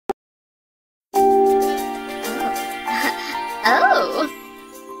Oh!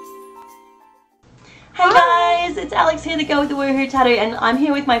 Hey guys, it's Alex here, the girl with the woohoo tattoo, and I'm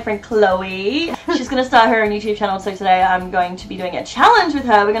here with my friend Chloe. She's going to start her own YouTube channel, so today I'm going to be doing a challenge with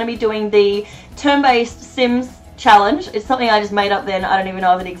her. We're going to be doing the turn-based Sims challenge. It's something I just made up then, I don't even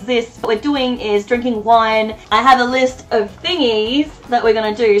know if it exists. What we're doing is drinking wine. I have a list of thingies that we're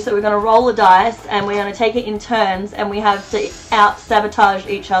going to do, so we're going to roll the dice and we're going to take it in turns, and we have to out-sabotage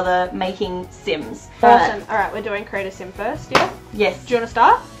each other making Sims. Awesome. Alright, we're doing create a Sim first, yeah? Yes. Do you want to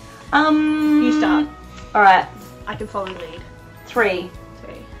start? You start. Alright. I can follow the lead. 3.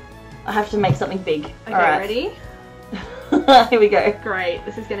 I have to make something big. Okay, Alright. ready? Here we go. Great,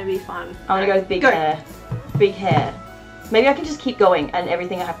 this is going to be fun. I'm going to go with big hair. Big hair. Maybe I can just keep going and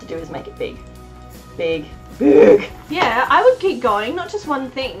everything I have to do is make it big. Big. Big. Yeah, I would keep going, not just one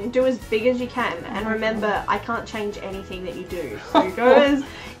thing. Do as big as you can, and remember, I can't change anything that you do. So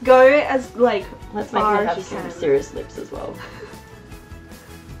go as like let's make far it as have you some can. serious lips as well.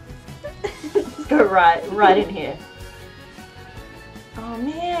 Let's go right in here. Oh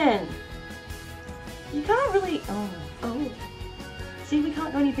man, you can't really. Oh. See, we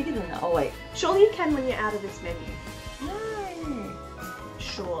can't go any bigger than that. Oh wait. Surely you can when you're out of this menu. No.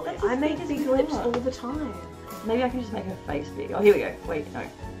 Surely. That's I as make big as big we lips are. all the time. Maybe I can just make her face big. Oh, here we go. Wait, no.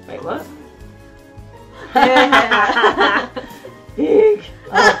 Wait, what? Yeah. Big.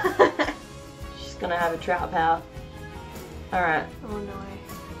 Oh. She's gonna have a trout power. Alright. Oh no.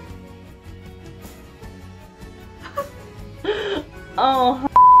 Oh.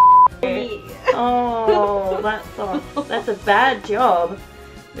 Oh, that's a bad job.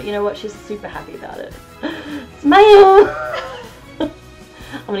 But you know what? She's super happy about it. Smile! I'm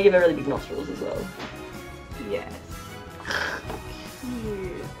gonna give her really big nostrils as well. Yes.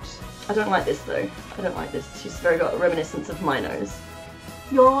 Cute. I don't like this though. I don't like this. She's very got a reminiscence of my nose.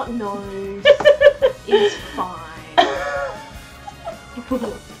 Your nose is fine.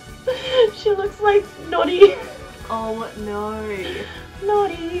 She looks like Naughty. Oh no.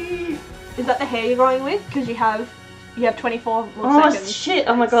 Naughty. Is that the hair you're going with? Because you have 24 more Oh seconds. shit,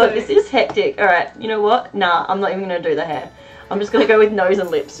 oh my god, So- this is hectic. Alright, you know what? Nah, I'm not even gonna do the hair. I'm just gonna go with nose and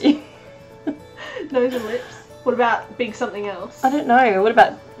lips. Nose and lips. What about big something else? I don't know, what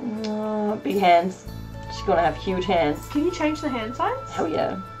about big hands? She's gonna have huge hands. Can you change the hand size? Hell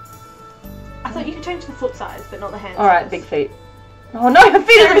yeah. I thought you could change the foot size, but not the hand Alright, size. big feet. Oh no, her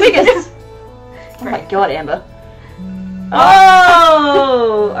feet are the biggest! Oh my god, Amber.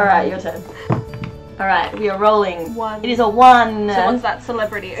 Oh! Alright, your turn. Alright, we are rolling. 1. It is a 1. So what's that?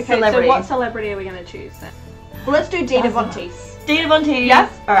 Celebrity. Okay, Celebrity. so what celebrity are we going to choose then? Well, let's do Dita Von Teese. Dita Von Teese. Yes.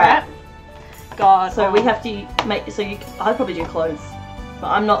 Alright. God. So we have to make, so you, I'd probably do clothes. But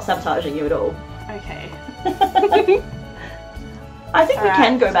I'm not sabotaging you at all. Okay. I think we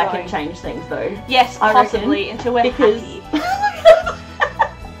can go back going. and change things though. Yes, I possibly, reckon, until we're because happy.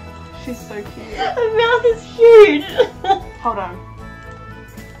 She's so cute. Her mouth is huge. Hold on.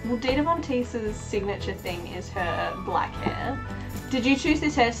 Well, Dita Von Teese's signature thing is her black hair. Did you choose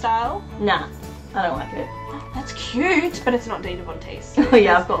this hairstyle? Nah, I don't like it. That's cute, but it's not Dita Von Teese. Oh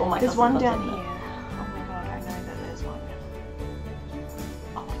yeah, I've got all my There's custom one down content here. Oh my god, I know that there's one.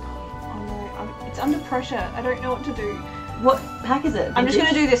 Oh my god. Oh no, it's under pressure. I don't know what to do. What pack is it? I'm just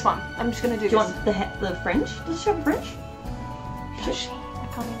Vintage? gonna do this one. I'm just gonna do Do you this. want the French? Does she have a French? Does she? I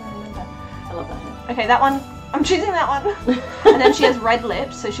can't even remember. I love that hair. Okay, that one. I'm choosing that one. And then she has red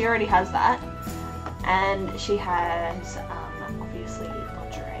lips, so she already has that. And she has, obviously,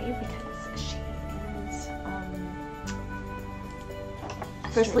 lingerie because she is a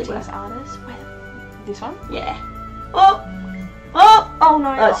First striptease artist. Wait, this one? Yeah. Oh! Oh! Oh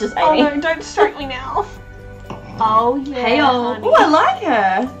no! Oh, it's just oh Amy. no! Don't stroke me now. Oh yeah. Hey, oh! honey. Oh, I like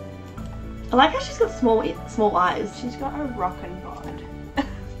her. I like how she's got small eyes. She's got a rockin' bod.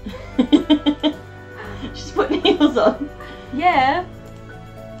 She's putting heels on. Yeah.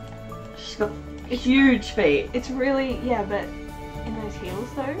 She's got huge feet. It's really but in those heels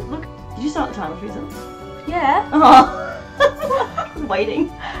though. Look. Did you start the timer, Teresa? Yeah. Oh. I'm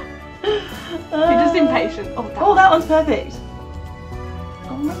waiting. You're just impatient. Oh, that one's perfect.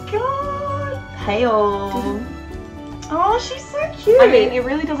 Oh my god. Hail. Oh, she's so cute. I mean, it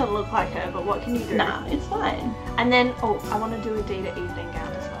really doesn't look like her, but what can you do? Nah, it's fine. And then, I want to do a Dita evening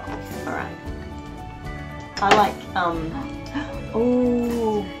gown as well. Alright. I like,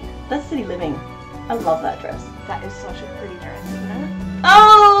 oh, that's City Living. I love that dress. That is such a pretty dress, isn't it?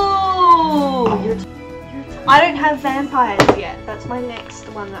 Oh! I don't have vampires yet. That's my next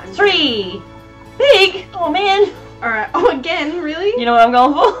one that I'm 3! Big! Oh man! Alright. Oh, again? Really? You know what I'm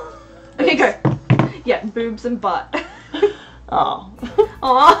going for? Okay, go. Yeah, boobs and butt. Oh.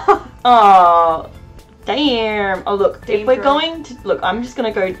 Oh. Oh. Damn. Oh look, if we're going to look, I'm just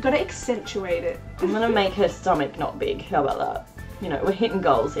gonna go. Gotta accentuate it. I'm gonna make her stomach not big. How about that? You know, we're hitting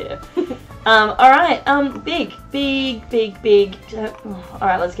goals here. All right. Big. All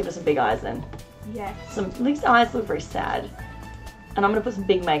right, let's give her some big eyes then. Yes. These eyes look very sad, and I'm gonna put some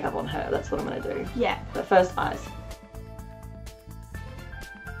big makeup on her. That's what I'm gonna do. Yeah. But first, eyes.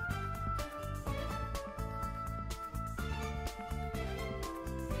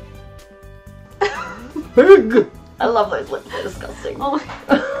 Big. I love those lips. They're disgusting. Oh my.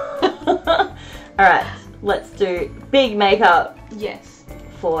 Alright, let's do big makeup. Yes.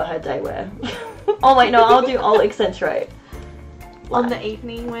 For her day wear. Oh wait, no, I'll accentuate. On the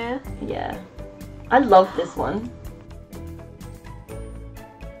evening wear? Yeah. I love this one.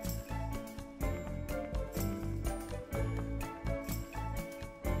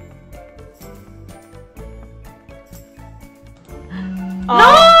 Oh.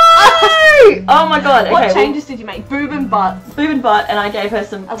 No! Oh my god. Okay, what changes did you make? Boob and butt. Boob and butt, and I gave her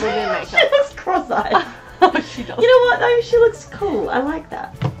some a little bit of makeup. She looks cross-eyed. Oh, she does. You know what though? She looks cool. I like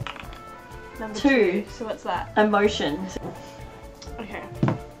that. Number 2. So what's that? Emotion. Okay.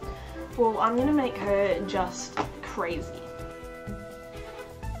 Well, I'm gonna make her just crazy.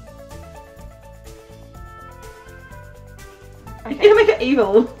 Okay. You're gonna make her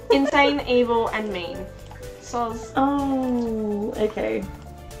evil. Insane, evil, and mean. Soz. Oh, okay.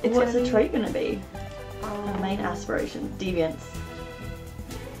 What's the trait gonna be? Her main aspiration, deviance.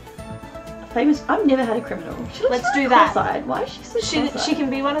 Famous. I've never had a criminal. She looks Let's do that. Cross-eyed. Why is she so cross-eyed? She can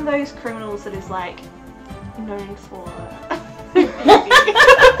be one of those criminals that is like known for.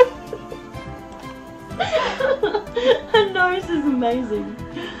 Her nose is amazing.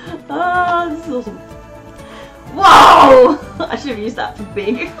 Oh, this is awesome. Whoa! I should have used that for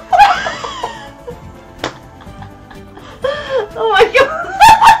big. Oh my god!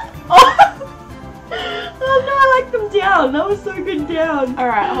 Oh no, I like them down. That was so good down.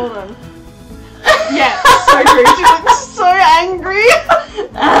 Alright, hold on. Yeah, so true. She looks so angry.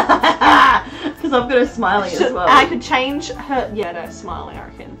 Because I've got her smiling as well. I could change her. Yeah, no, smiling, I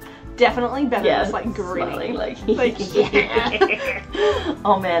reckon. Definitely better than just like grinning. Like yeah.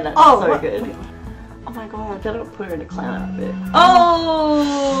 Oh man, that's so good. Wait. Oh my god. I gotta put her in a clown outfit.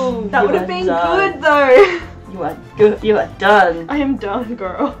 Oh! That would have been good though. You are good. You are done. I am done,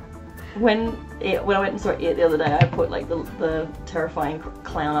 girl. When I went and saw it the other day, I put like the terrifying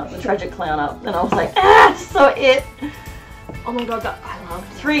clown up, the tragic clown up, and I was like, ah, so it. Oh my god, I love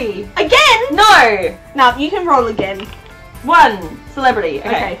 3. Again? No! No, you can roll again. 1. Celebrity.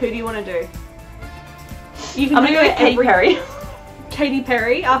 Okay, who do you want to do? You can I'm gonna go with Katy Perry. Katy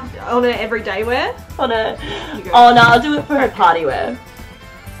Perry on her everyday wear? On a. Oh no, I'll do it for her party wear.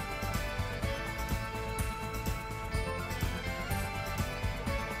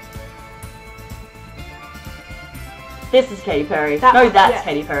 This is Katy Perry. That's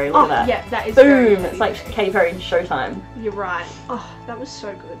Katy Perry. Look at that. Yeah, that is. Boom! It's like Katy Perry in Showtime. You're right. Oh, that was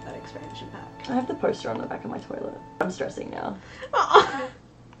so good, that expansion pack. I have the poster on the back of my toilet. I'm stressing now. Oh.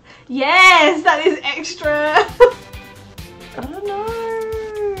 Yes, that is extra. I don't know.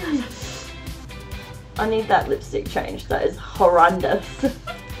 I need that lipstick changed. That is horrendous.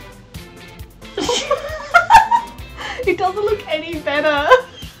 It doesn't look any better.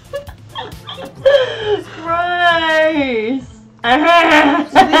 Gross.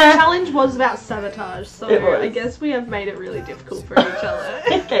 So this challenge was about sabotage, so I guess we have made it really difficult for each other.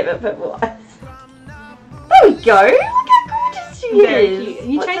 Gave it purple eyes. There we go. Look how gorgeous she is. Very cute.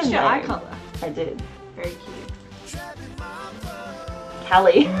 You changed your eye colour. I did. Very cute.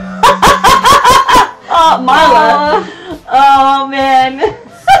 Callie. Oh, Marla. Oh man.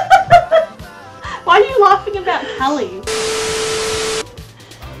 Why are you laughing about Callie?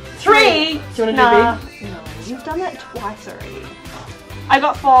 3. Do you want to do big? No, you've done that twice already. I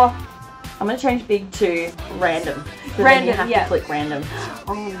got 4. I'm gonna change big to random. Random, you have to click random.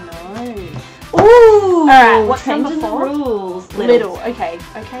 Oh no. Ooh. Alright, what's changing number 4? The rules. Little. Okay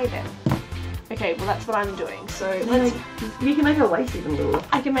then. Okay, well that's what I'm doing. So let's. You can make her waist even little.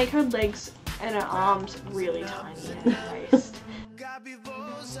 I can make her legs and her arms really tiny and her waist.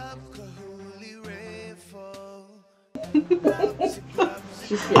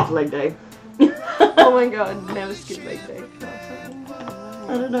 She skipped leg day. Oh my god, never skip leg day.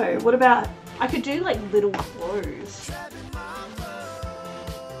 I don't know. What about? I could do like little clothes.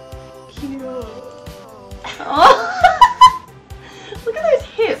 Cute. Oh. Look at those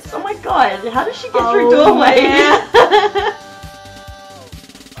hips. Oh my god. How does she get through doorways? Yeah.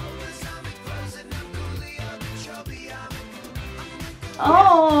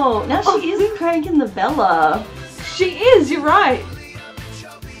 Oh, now she is cranking the Bella. She is, you're right.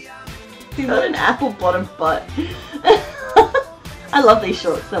 She's got an apple bottom butt. I love these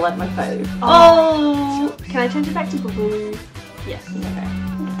shorts, they're like my fave. Oh! Can I change it back to blue? Yes. Okay.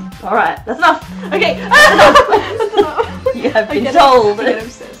 Alright, that's enough. Okay. That's enough. You have been told. I get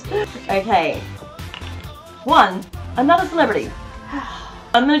obsessed. Okay. 1. Another celebrity.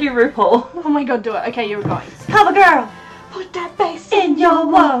 I'm gonna do RuPaul. Oh my god, do it. Okay, you're going. Cover girl. Put that face In your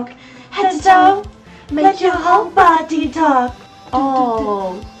walk. Head to toe. Make your whole body talk.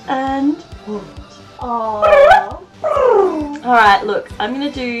 Oh. And. Oh. Alright, look. I'm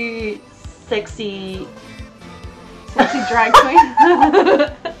gonna do sexy drag queen.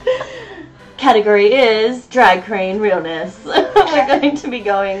 Category is drag queen realness. We're going to be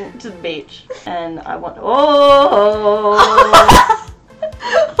going to the beach, and I want. Oh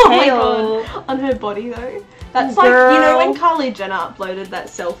my god! On her body though. That's like, you know when Kylie Jenner uploaded that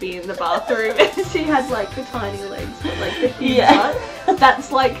selfie in the bathroom and she had like the tiny legs but like the huge butt?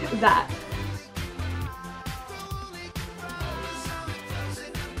 That's like that.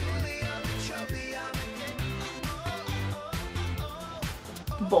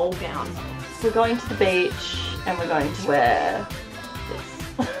 Ball gown. We're going to the beach and we're going to wear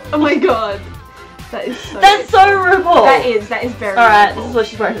this. Oh my god. That is so That's so RuPaul. That is very Alright, RuPaul. this is what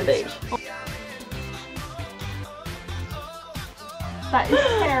she's wearing to the beach. That is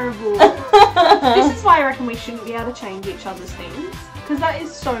terrible. This is why I reckon we shouldn't be able to change each other's things. Because that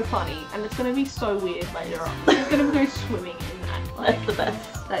is so funny and it's going to be so weird later on. She's going to go swimming in that. Like, That's the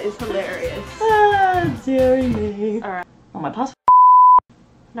best. that is hilarious. Ah, dearie me. Alright. Oh, my passport.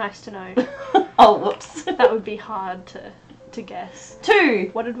 Nice to know. Oh, whoops. That would be hard to guess. 2.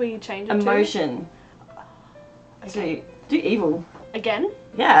 What did we change it to? Emotion. Okay. Do evil. Again?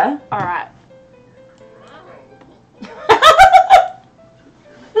 Yeah. Alright.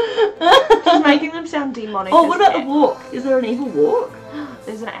 Just making them sound demonic. Oh, what about the walk? Is there an evil walk?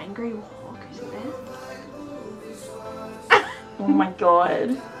 There's an angry walk, isn't there? Oh my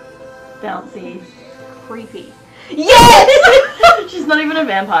god. Bouncy. Creepy. Yes! She's not even a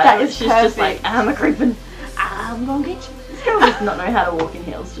vampire. That is She's perfect. just like, I'm a creepin'. I'm gonna get you. This girl does not know how to walk in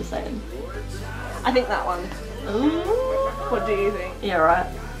heels, just saying. I think that one. Ooh. What do you think? Yeah, right.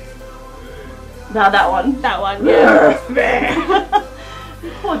 Now that one. That one, yeah.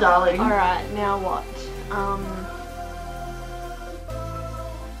 Poor darling. Alright, now what?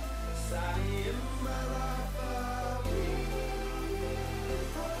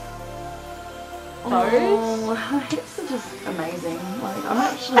 Oh, her hips are just amazing. Like, I'm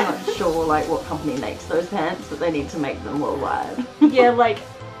actually not sure like what company makes those pants, but they need to make them worldwide. Yeah, like,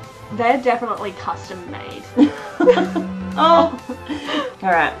 they're definitely custom made. Oh.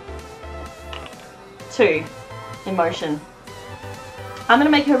 Alright. 2. Emotion. I'm gonna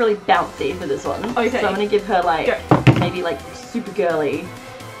make her really bouncy for this one. Okay. So I'm gonna give her like, maybe like super girly.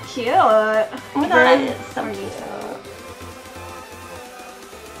 Cute. Oh my god, it's so cute.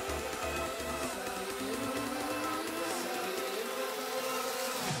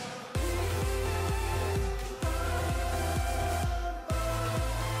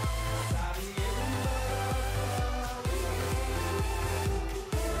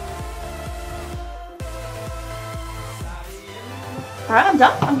 Alright, I'm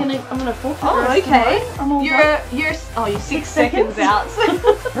done. I'm gonna forfeit the Oh, rest okay. of mine. I'm all done. You're 6 seconds. seconds out.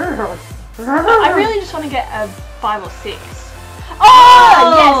 I really just want to get a 5 or 6.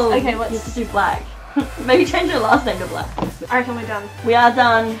 Oh, yes. Okay, You let's. have to do black. Maybe change her last name to Black. I reckon we're done. We are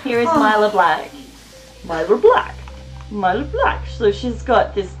done. Here is Myla Black. Myla Black. Myla Black. So she's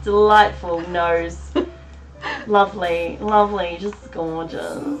got this delightful nose. Lovely, lovely, just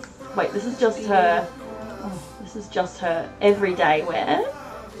gorgeous. Wait, this is just her. Oh, this is just her everyday wear.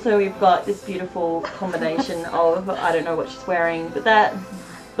 So we've got this beautiful combination of, I don't know what she's wearing, but that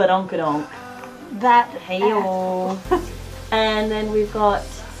badonkadonk. That Hey-o. And then we've got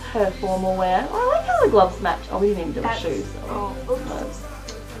her formal wear. Oh, I like how the gloves match. Oh, we didn't even do the shoes. Oh, oops.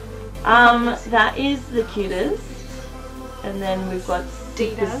 That is the cutest. And then we've got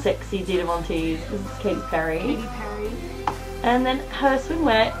super Dita. sexy Dita Montes. This is Katy Perry. Katy Perry. And then her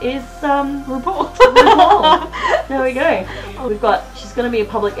swimwear is RuPaul. RuPaul. There we go. We've got, she's going to be a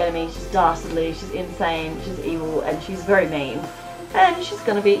public enemy. She's dastardly, she's insane, she's evil, and she's very mean. And she's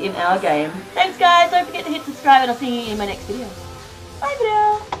going to be in our game. Thanks guys, don't forget to hit subscribe and I'll see you in my next video. Bye for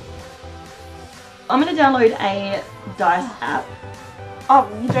now. I'm going to download a dice app. Oh,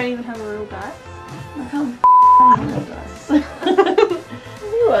 you don't even have a real dice? I can't dice.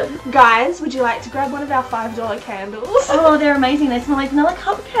 Guys, would you like to grab one of our $5 candles? Oh, they're amazing. They smell like vanilla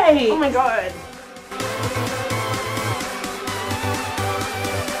cupcakes. Oh my god.